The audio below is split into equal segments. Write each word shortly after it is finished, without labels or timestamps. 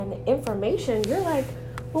information, you're like,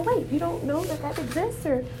 well, wait, you don't know that exists,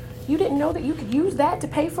 or you didn't know that you could use that to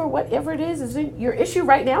pay for whatever it is in your issue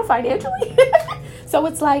right now financially. So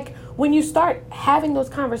it's like when you start having those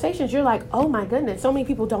conversations, you're like, oh my goodness, so many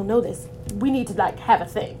people don't know this. We need to like have a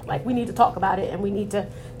thing. Like we need to talk about it, and we need to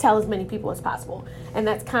tell as many people as possible. And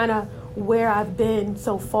that's kind of where I've been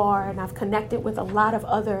so far. And I've connected with a lot of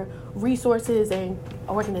other resources and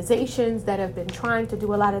organizations that have been trying to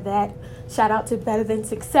do a lot of that. Shout out to Better Than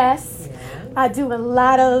Success. Yeah. I do a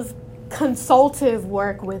lot of consultative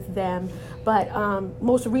work with them. But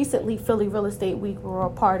most recently, Philly Real Estate Week we were a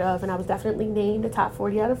part of, and I was definitely named the top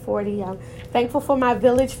 40 out of 40. I'm thankful for my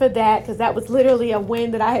village for that, because that was literally a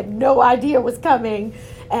win that I had no idea was coming.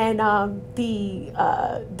 And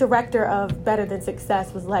the director of Better Than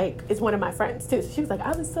Success was like, is one of my friends too. So she was like,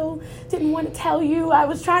 didn't want to tell you. I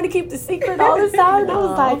was trying to keep the secret all this time. And I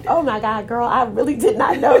was like, oh my God, girl, I really did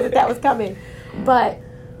not know that was coming. But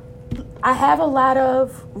I have a lot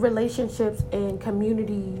of relationships and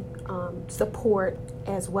community support,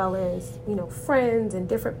 as well as, friends and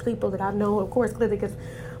different people that I've known, of course, clearly because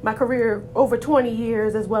my career over 20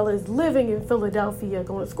 years, as well as living in Philadelphia,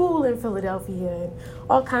 going to school in Philadelphia, and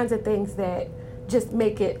all kinds of things that just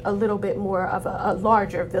make it a little bit more of a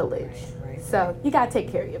larger village. So you got to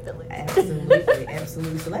take care of your village. Absolutely,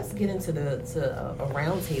 absolutely. So let's get into a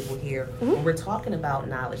round table here. Mm-hmm. When we're talking about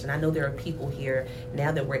knowledge, and I know there are people here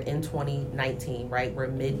now that we're in 2019, right? We're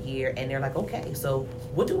mid-year, and they're like, okay, so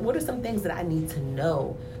what are some things that I need to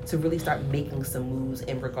know to really start making some moves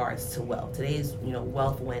in regards to wealth? Today's,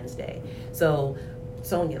 Wealth Wednesday. So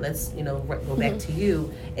Sonia, let's, go back to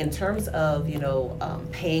you. In terms of,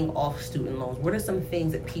 paying off student loans, what are some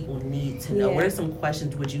things that people need to know? Yeah. What are some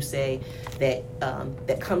questions, would you say, that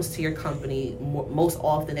that comes to your company most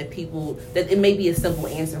often that it may be a simple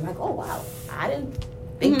answer, like, oh, wow, I didn't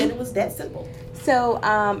think that it was that simple? So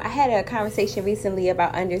I had a conversation recently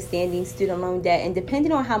about understanding student loan debt, and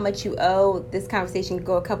depending on how much you owe, this conversation could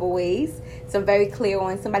go a couple ways. So I'm very clear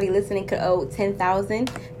on somebody listening could owe $10,000,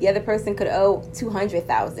 the other person could owe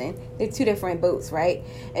 $200,000. They're two different boats, right?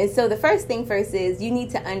 And so the first thing first is you need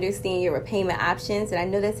to understand your repayment options. And I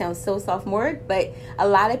know that sounds so sophomoric, but a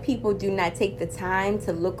lot of people do not take the time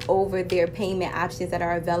to look over their payment options that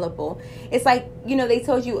are available. It's like, they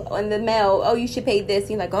told you on the mail, oh, you should pay this.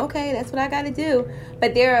 You're like, okay, that's what I got to do.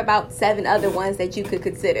 But there are about 7 other ones that you could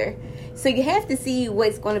consider. So you have to see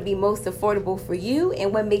what's going to be most affordable for you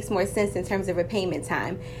and what makes more sense in terms of repayment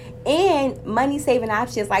time. And money-saving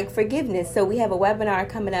options like forgiveness. So we have a webinar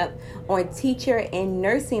coming up on teacher and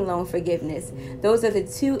nursing loan forgiveness. Those are the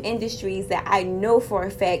 2 industries that I know for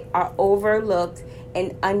a fact are overlooked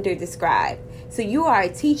and underdescribed. So you are a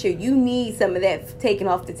teacher, you need some of that taken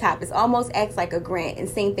off the top. It almost acts like a grant, and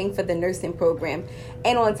same thing for the nursing program.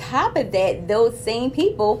 And on top of that, those same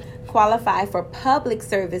people qualify for public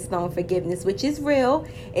service loan forgiveness, which is real.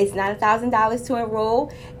 It's not $1,000 to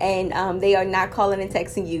enroll, and they are not calling and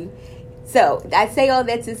texting you. So I say all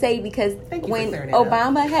that to say, because when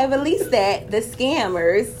Obama had released that, the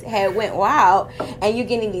scammers had went wild, and you're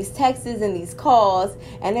getting these texts and these calls,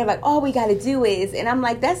 and they're like, all we got to do is, and I'm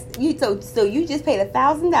like, that's you. So you just paid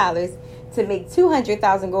 $1,000 to make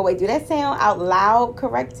 $200,000 go away. Do that sound out loud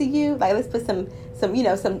correct to you? Like, let's put some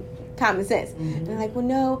common sense. Mm-hmm. And they're like, well,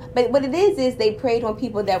 no. But what it is they preyed on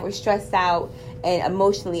people that were stressed out and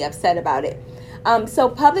emotionally upset about it. So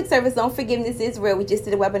public service loan forgiveness is real. We just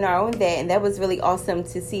did a webinar on that, and that was really awesome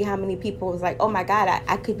to see how many people was like, oh my God,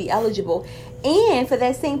 I could be eligible. And for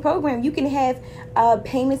that same program, you can have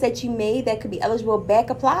payments that you made that could be eligible back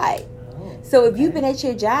applied. So if you've been at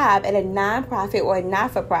your job at a nonprofit or a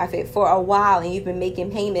not-for-profit for a while and you've been making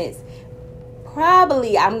payments,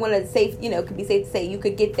 probably I'm going to say, could be safe to say you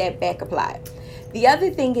could get that back applied. The other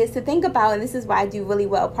thing is to think about, and this is why I do really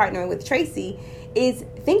well partnering with Tracy, is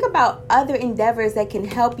think about other endeavors that can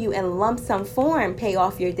help you in lump sum form pay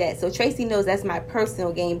off your debt. So Tracy knows that's my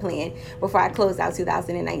personal game plan before I close out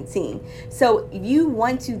 2019. So if you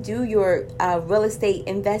want to do your real estate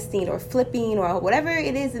investing or flipping or whatever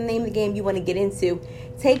it is, the name of the game you want to get into,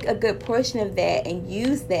 take a good portion of that and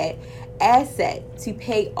use that asset to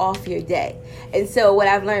pay off your debt. And so what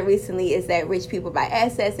I've learned recently is that rich people buy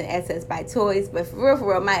assets and assets buy toys, but for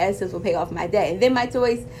real, my assets will pay off my debt and then my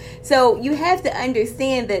toys. So you have to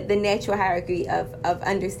understand the natural hierarchy of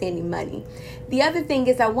understanding money. The other thing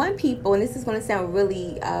is I want people, and this is going to sound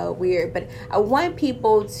really weird, but I want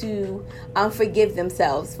people to forgive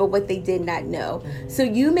themselves for what they did not know. Mm-hmm. So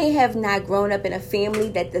you may have not grown up in a family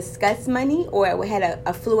that discussed money or had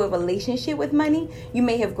a fluid relationship with money. You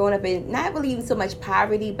may have grown up in not really even so much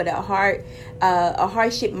poverty, but a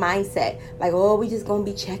hardship mindset. Like, oh, we just going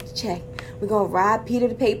to be check to check. We're going to rob Peter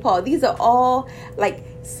to pay Paul. These are all like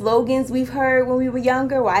slogans we've heard when we were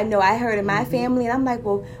younger. Well, I know I heard in my family, and I'm like,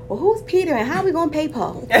 well, who's Peter and how are we going to pay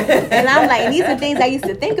Paul? And I'm like, these are things I used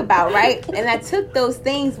to think about, right? And I took those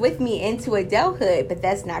things with me into adulthood, but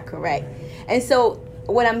that's not correct. And so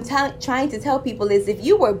what I'm trying to tell people is if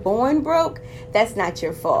you were born broke, that's not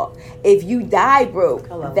your fault. If you die broke,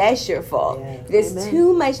 that's your fault. Yeah. There's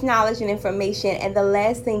too much knowledge and information. And the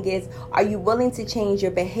last thing is, are you willing to change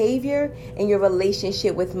your behavior and your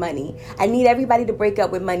relationship with money? I need everybody to break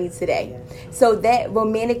up with money today. Yeah. So that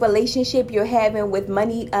romantic relationship you're having with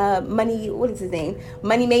money, what is his name?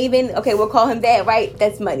 Money Maven. Okay, we'll call him that, right?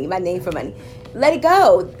 That's money, my name for money. Let it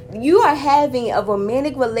go. You are having a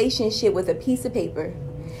romantic relationship with a piece of paper,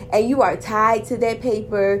 and you are tied to that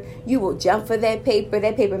paper. You will jump for that paper.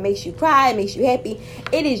 That paper makes you cry, makes you happy.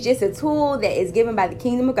 It is just a tool that is given by the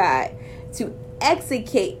kingdom of God to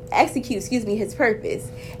execute his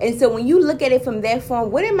purpose. And so when you look at it from that form,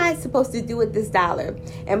 what am I supposed to do with this dollar?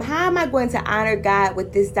 And how am I going to honor God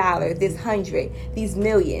with this dollar, this 100, these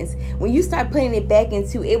millions? When you start putting it back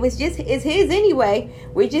into, it's his anyway.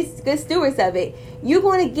 We're just good stewards of it. You're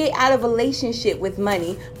going to get out of relationship with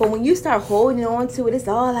money. But when you start holding on to it, it's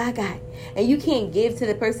all I got. And you can't give to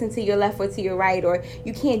the person to your left or to your right, or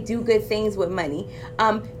you can't do good things with money.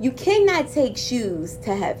 You cannot take shoes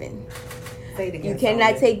to heaven. You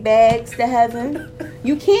cannot take bags to heaven.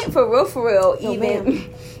 You can't, for real,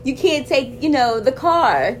 even. You can't take, the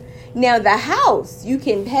car. Now, the house, you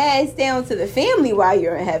can pass down to the family while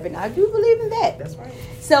you're in heaven. I do believe in that. That's right.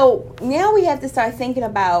 So now we have to start thinking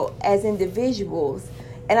about, as individuals,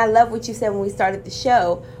 and I love what you said when we started the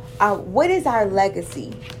show, what is our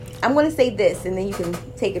legacy? I'm going to say this, and then you can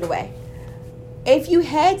take it away. If you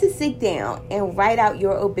had to sit down and write out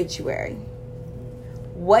your obituary,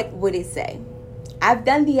 what would it say? I've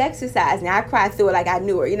done the exercise. Now, I cried through it like I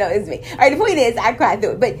knew her. It's me. All right, the point is, I cried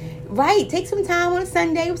through it. But, take some time on a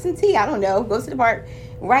Sunday with some tea. I don't know. Go to the park.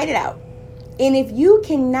 Write it out. And if you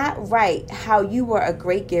cannot write how you were a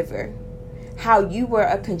great giver, how you were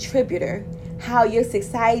a contributor, how your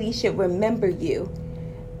society should remember you,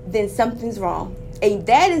 then something's wrong. And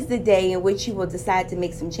that is the day in which you will decide to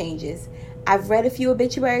make some changes. I've read a few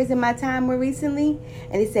obituaries in my time more recently,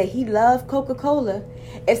 and it said he loved Coca-Cola.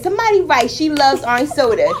 If somebody writes she loves orange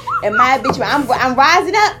soda in my obituary, I'm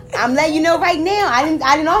rising up. I'm letting you know right now. I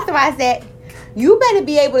didn't authorize that. You better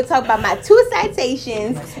be able to talk about my 2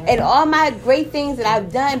 citations and all my great things that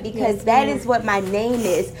I've done, because that is what my name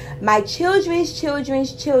is. My children's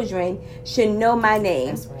children should know my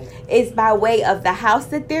name. It's by way of the house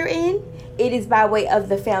that they're in. It is by way of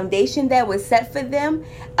the foundation that was set for them.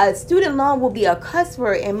 A student loan will be a cuss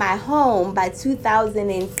word in my home by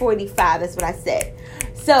 2045. That's what I said.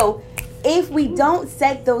 So if we don't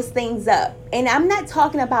set those things up, and I'm not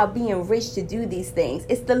talking about being rich to do these things.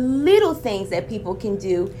 It's the little things that people can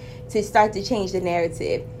do to start to change the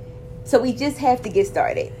narrative. So we just have to get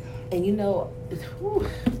started. And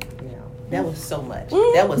that was so much.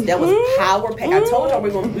 That was power packed. I told y'all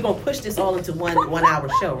we're gonna push this all into one hour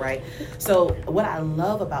show, right? So what I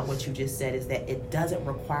love about what you just said is that it doesn't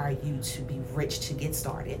require you to be rich to get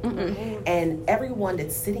started. Mm-hmm. And everyone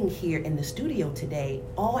that's sitting here in the studio today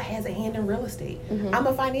all has a hand in real estate. Mm-hmm. I'm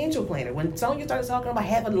a financial planner. When Sonia started talking about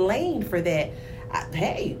having a lane for that,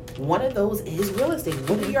 hey, one of those is real estate.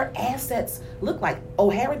 What do your assets look like?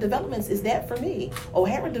 O'Hara Developments is that for me.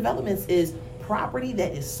 O'Hara Developments is property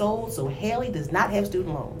that is sold so Haley does not have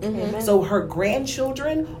student loans. Mm-hmm. So her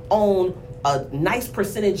grandchildren own a nice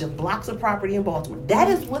percentage of blocks of property in Baltimore. That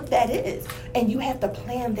is what that is. And you have to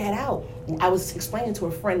plan that out. I was explaining to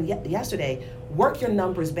a friend yesterday, work your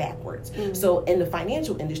numbers backwards. Mm-hmm. So in the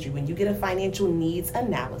financial industry, when you get a financial needs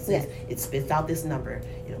analysis, it spits out this number.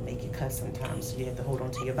 It'll make you cuss sometimes. So you have to hold on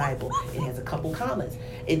to your Bible. It has a couple commas.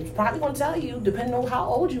 It's probably going to tell you, depending on how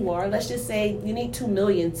old you are, let's just say you need $2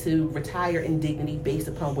 million to retire in dignity based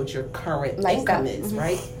upon what your current income is,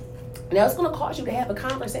 right? Now, it's going to cause you to have a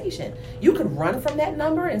conversation. You could run from that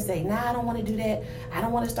number and say, nah, I don't want to do that. I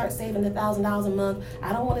don't want to start saving $1,000 a month.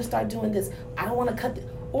 I don't want to start doing this. I don't want to cut.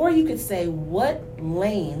 Or you could say, what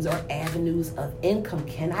lanes or avenues of income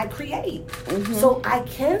can I create? Mm-hmm. So I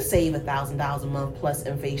can save $1,000 a month plus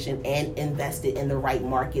inflation and invest it in the right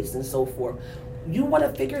markets and so forth. You want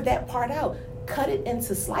to figure that part out. Cut it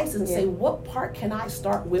into slices and say, what part can I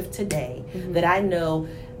start with today that I know,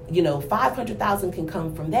 500,000 can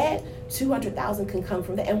come from that, 200,000 can come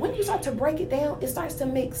from that. And when you start to break it down, it starts to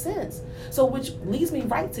make sense. So which leads me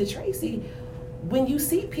right to Tracy. when you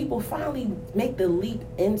see people finally make the leap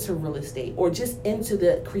into real estate or just into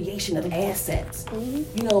the creation of assets,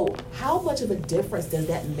 you know, how much of a difference does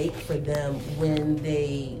that make for them when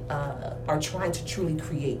they are trying to truly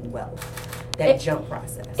create wealth? That jump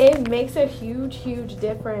process. It makes a huge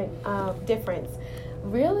difference.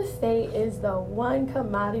 Real estate is the one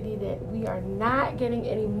commodity that we are not getting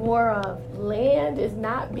any more of. Land is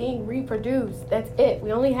not being reproduced. That's it.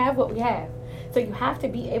 We only have what we have. So you have to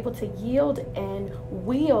be able to yield and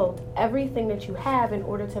wield everything that you have in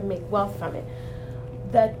order to make wealth from it.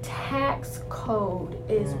 The tax code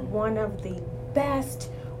is one of the best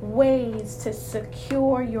ways to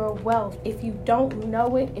secure your wealth. If you don't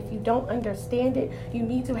know it, if you don't understand it, you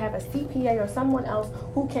need to have a CPA or someone else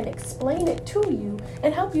who can explain it to you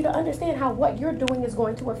and help you to understand how what you're doing is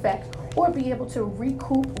going to affect or be able to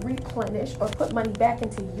recoup, replenish, or put money back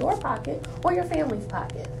into your pocket or your family's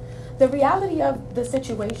pocket. The reality of the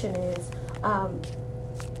situation is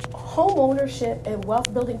home ownership and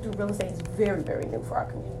wealth building through real estate is very new for our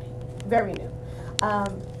community. Very new.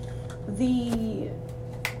 The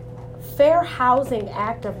Fair Housing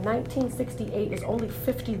Act of 1968 is only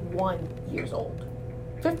 51 years old.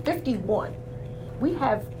 51. We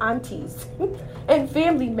have aunties and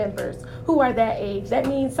family members who are that age. That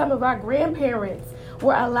means some of our grandparents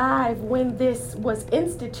were alive when this was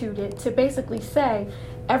instituted to basically say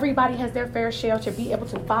everybody has their fair share to be able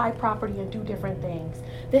to buy property and do different things.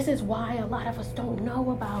 This is why a lot of us don't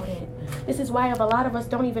know about it. This is why a lot of us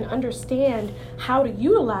don't even understand how to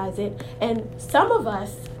utilize it. And some of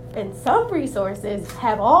us and some resources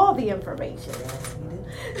have all the information.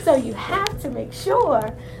 So you have to make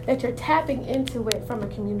sure that you're tapping into it from a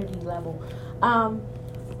community level.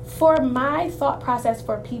 For my thought process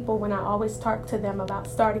for people when I always talk to them about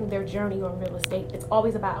starting their journey on real estate, it's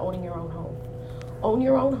always about owning your own home. Own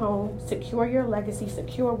your own home, secure your legacy,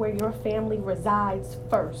 secure where your family resides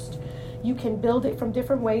first. You can build it from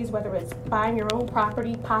different ways, whether it's buying your own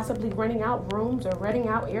property, possibly renting out rooms or renting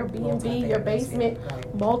out Airbnb, your basement,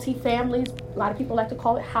 multi-families. A lot of people like to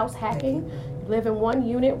call it house hacking. You live in one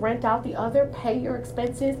unit, rent out the other, pay your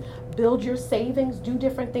expenses, build your savings, do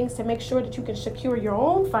different things to make sure that you can secure your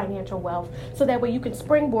own financial wealth so that way you can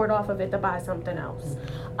springboard off of it to buy something else.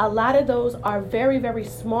 A lot of those are very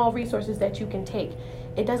small resources that you can take.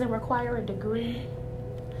 It doesn't require a degree.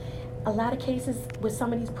 A lot of cases with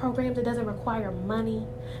some of these programs, it doesn't require money.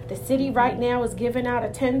 The city right now is giving out a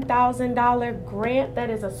 $10,000 grant that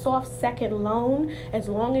is a soft second loan as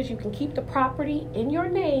long as you can keep the property in your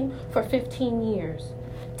name for 15 years.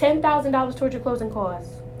 $10,000 towards your closing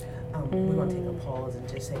costs. We're going to take a pause and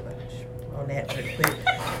just say on that real quick.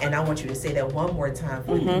 And I want you to say that one more time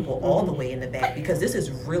for people all the way in the back, because this is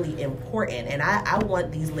really important. And I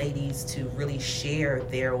want these ladies to really share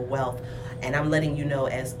their wealth. And I'm letting you know,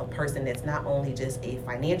 as a person that's not only just a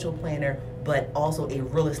financial planner, but also a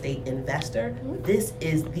real estate investor, this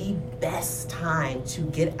is the best time to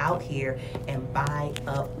get out here and buy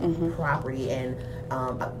up property. And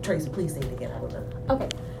Tracy, please say it again. I don't know. Okay.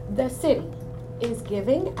 The city is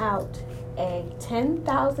giving out a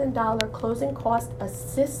 $10,000 closing cost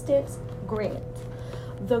assistance grant.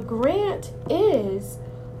 The grant is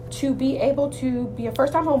to be able to be a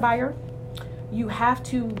first-time home buyer. You have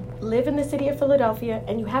to live in the city of Philadelphia,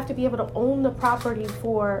 and you have to be able to own the property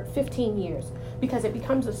for 15 years because it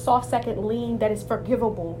becomes a soft second lien that is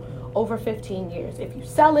forgivable over 15 years. If you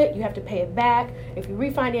sell it, you have to pay it back. If you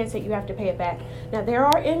refinance it, you have to pay it back. Now, there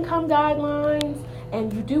are income guidelines,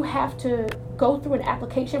 and you do have to go through an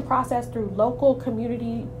application process through local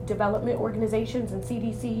community development organizations and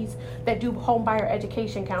CDCs that do home buyer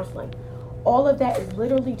education counseling. All of that is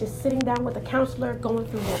literally just sitting down with a counselor, going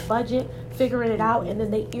through your budget, figuring it out, and then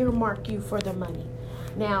they earmark you for the money.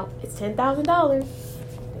 Now, it's $10,000.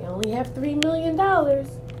 They only have $3 million.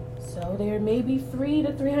 So there may be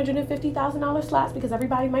 $300,000 to $350,000 slots because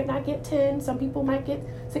everybody might not get 10. Some people might get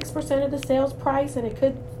 6% of the sales price, and it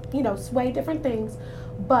could, sway different things.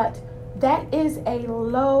 But that is a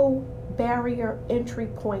low barrier entry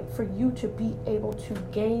point for you to be able to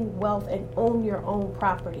gain wealth and own your own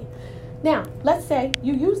property. Now, let's say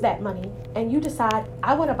you use that money and you decide,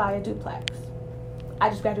 I want to buy a duplex. I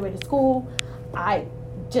just graduated school. I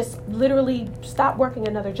just literally stopped working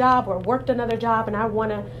another job or worked another job, and I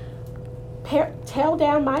want to tail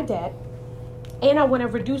down my debt, and I want to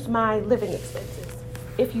reduce my living expenses.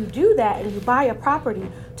 If you do that and you buy a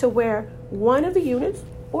property to where one of the units,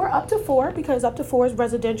 or up to 4, because up to 4 is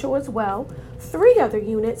residential as well, 3 other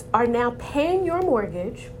units are now paying your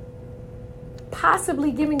mortgage,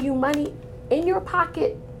 possibly giving you money in your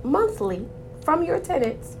pocket monthly from your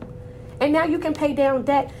tenants, and now you can pay down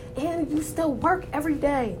debt and you still work every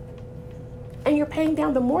day. and you're paying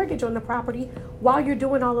down the mortgage on the property while you're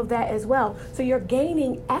doing all of that as well. So you're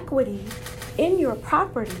gaining equity in your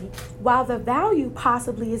property while the value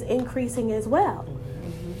possibly is increasing as well.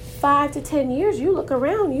 5 to 10 years, you look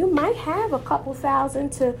around, you might have a couple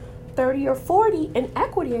thousand to 30 or 40 in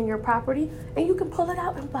equity in your property, and you can pull it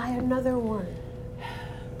out and buy another one.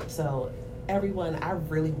 So everyone, I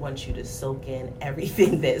really want you to soak in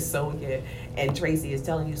everything that Sonia and Tracy is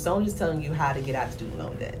telling you. Sonia's telling you how to get out of student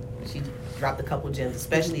loan debt. She dropped a couple gems,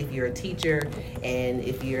 especially if you're a teacher and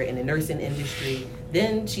if you're in the nursing industry.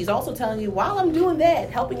 Then she's also telling you, while I'm doing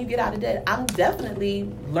that, helping you get out of debt, I'm definitely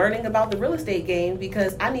learning about the real estate game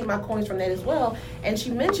because I need my coins from that as well. And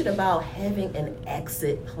she mentioned about having an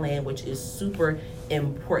exit plan, which is super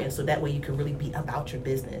important, so that way you can really be about your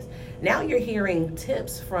business. Now you're hearing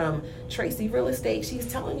tips from Tracy Real Estate. She's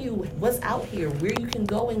telling you what's out here, where you can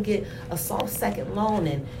go and get a soft second loan.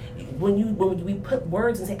 And when we put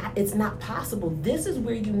words and say it's not possible, this is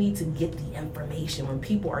where you need to get the information when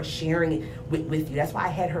people are sharing it with you. That's why I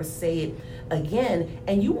had her say it again.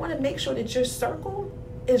 And you want to make sure that your circle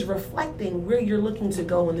is reflecting where you're looking to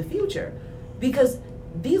go in the future, because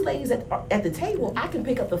these ladies at the table, I can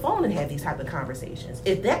pick up the phone and have these type of conversations.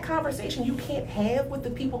 If that conversation you can't have with the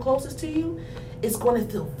people closest to you, it's going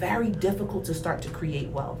to feel very difficult to start to create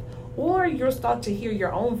wealth. Or you'll start to hear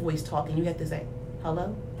your own voice talk and you have to say,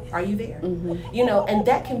 hello, are you there? You know, and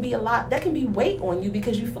that can be a lot, that can be weight on you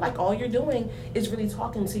because you feel like all you're doing is really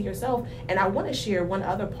talking to yourself. And I want to share one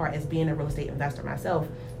other part as being a real estate investor myself.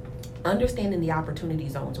 Understanding the opportunity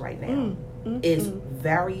zones right now is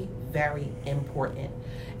very, very important.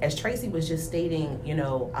 As Tracy was just stating, you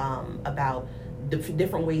know, about the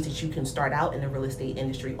different ways that you can start out in the real estate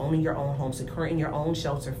industry, owning your own home, securing your own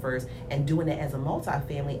shelter first, and doing it as a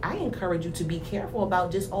multifamily, I encourage you to be careful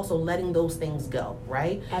about just also letting those things go,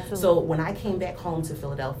 right? Absolutely. So when I came back home to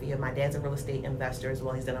Philadelphia, my dad's a real estate investor as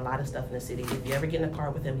well. He's done a lot of stuff in the city. If you ever get in a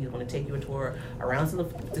car with him, he's going to take you a tour around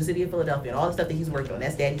the city of Philadelphia and all the stuff that he's worked on.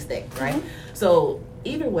 That's daddy's thing, right? So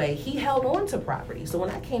either way, he held on to property. So when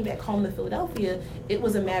I came back home to Philadelphia, it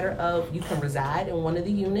was a matter of you can reside in one of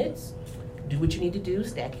the units, do what you need to do,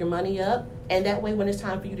 stack your money up, and that way when it's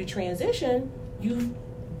time for you to transition, you've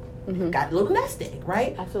got a little nest egg,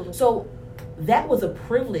 right? Absolutely. So that was a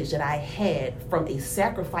privilege that I had from a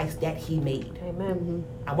sacrifice that he made. Amen.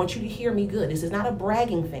 I want you to hear me good. This is not a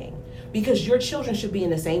bragging thing, because your children should be in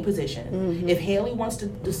the same position. If Haley wants to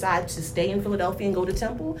decide to stay in Philadelphia and go to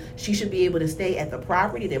Temple, she should be able to stay at the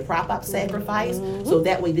property, their prop-up sacrifice, so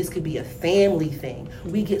that way this could be a family thing.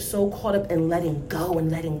 We get so caught up in letting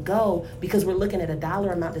go because we're looking at a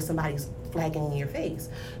dollar amount that somebody's flagging in your face.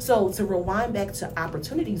 So to rewind back to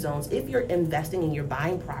opportunity zones, if you're investing and you're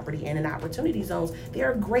buying property in an opportunity zones, there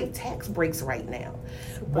are great tax breaks right now.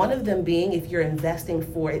 One of them being, if you're investing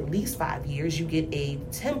for at least 5 years, you get a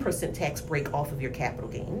 10% tax break off of your capital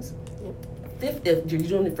gains. If you're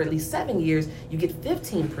doing it for at least 7 years, you get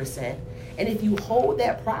 15%. And if you hold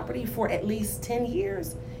that property for at least 10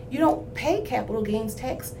 years, you don't pay capital gains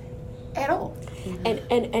tax at all.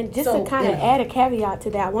 And just to kind of add a caveat to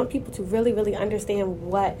that, I want people to really, really understand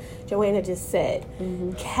what Joanna just said.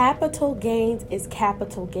 Capital gains is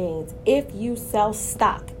capital gains. If you sell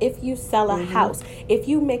stock, if you sell a house, if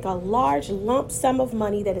you make a large lump sum of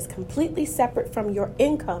money that is completely separate from your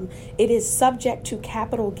income, it is subject to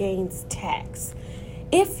capital gains tax.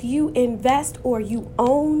 If you invest or you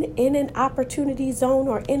own in an opportunity zone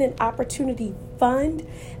or in an opportunity fund,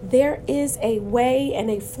 there is a way and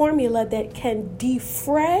a formula that can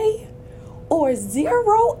defray or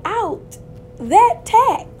zero out that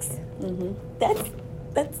tax.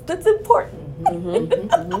 That's important.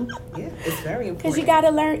 Yeah, it's very important. Because you got to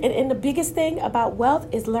learn, and the biggest thing about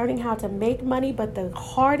wealth is learning how to make money, but the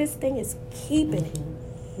hardest thing is keeping it.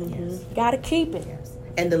 Yes. You got to keep it. Yes.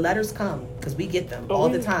 And the letters come because we get them all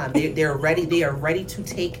the time. They're ready. They are ready to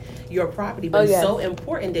take your property. But it's so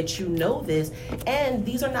important that you know this. And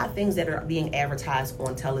these are not things that are being advertised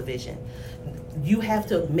on television. You have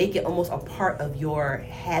to make it almost a part of your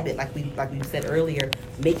habit, like we said earlier,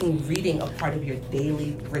 making reading a part of your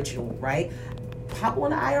daily ritual, right? Pop on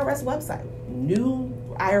the IRS website, new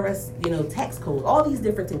IRS, tax code, all these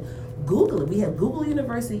different things. Google it. We have Google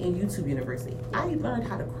University and YouTube University. I learned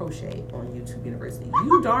how to crochet on YouTube University.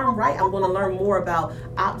 You darn right I'm going to learn more about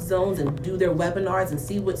op zones and do their webinars and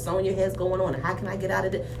see what Sonia has going on and how can I get out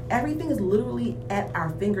of it. Everything is literally at our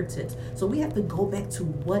fingertips. So we have to go back to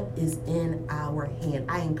what is in our hand.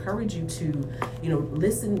 I encourage you to,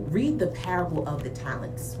 listen, read the parable of the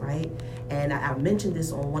talents, right? And I mentioned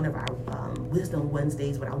this on one of our Wisdom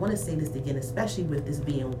Wednesdays, but I want to say this again, especially with this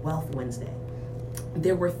being Wealth Wednesday.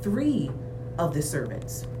 There were 3 of the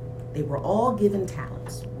servants They were all given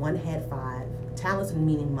talents. One had 5 talents,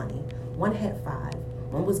 meaning money. One had 5.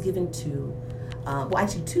 One was given 2. Well,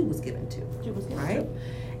 actually, 2 was given 2. 2 was given right? 2.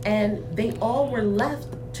 And they all were left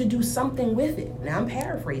to do something with it. Now I'm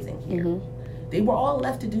paraphrasing here. Mm-hmm. They were all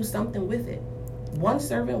left to do something with it. One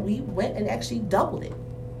servant, we went and actually doubled it.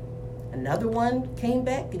 Another one came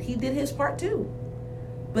back and he did his part too.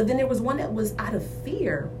 But then there was one that was out of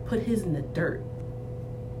fear, put his in the dirt.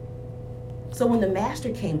 So when the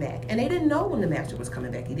master came back, and they didn't know when the master was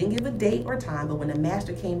coming back. He didn't give a date or time, but when the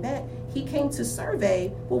master came back, he came to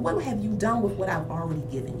survey, well, what have you done with what I've already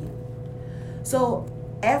given you? So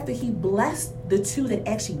after he blessed the 2 that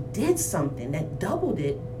actually did something, that doubled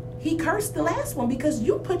it, he cursed the last one because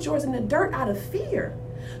you put yours in the dirt out of fear.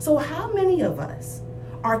 So how many of us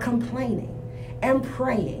are complaining and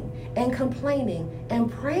praying and complaining and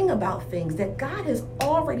praying about things that God has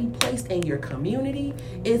already placed in your community?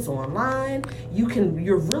 It's online.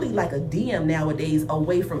 You're really like a DM nowadays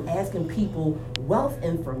away from asking people wealth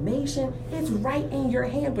information. It's right in your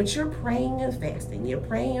hand, but you're praying and fasting. You're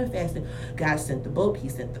praying and fasting. God sent the boat. He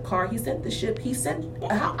sent the car. He sent the ship. He sent,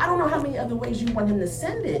 I don't know how many other ways you want him to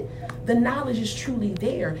send it. The knowledge is truly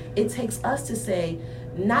there. It takes us to say,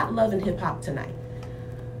 not Love and Hip Hop tonight.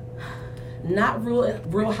 Not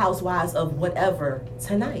real Housewives of whatever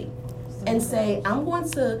tonight. And say, I'm going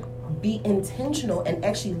to be intentional and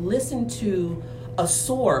actually listen to a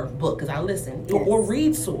SOAR book, because I listen, yes. or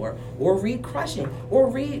read SOAR, or read Crushing, or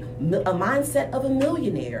read A Mindset of a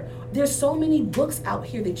Millionaire. There's so many books out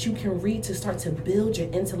here that you can read to start to build your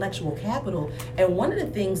intellectual capital. And one of the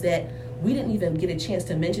things that we didn't even get a chance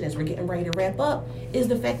to mention as we're getting ready to wrap up is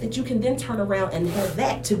the fact that you can then turn around and have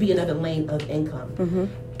that to be another lane of income. Mm-hmm.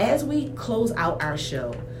 As we close out our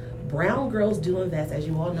show, Brown Girls Do Invest, as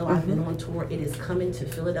you all know, I've been on tour. It is coming to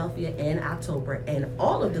Philadelphia in October, and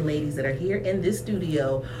all of the ladies that are here in this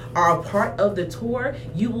studio are a part of the tour.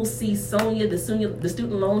 You will see Sonia, the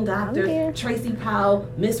student loan doctor, Tracy Powell,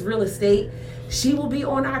 Miss Real Estate. She will be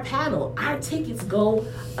on our panel. Our tickets go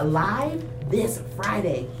live this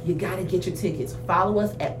Friday. You got to get your tickets. Follow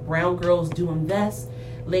us at Brown Girls Do Invest.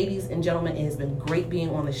 Ladies and gentlemen, it has been great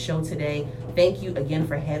being on the show today. Thank you again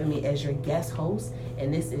for having me as your guest host.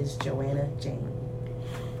 And this is Joanna James.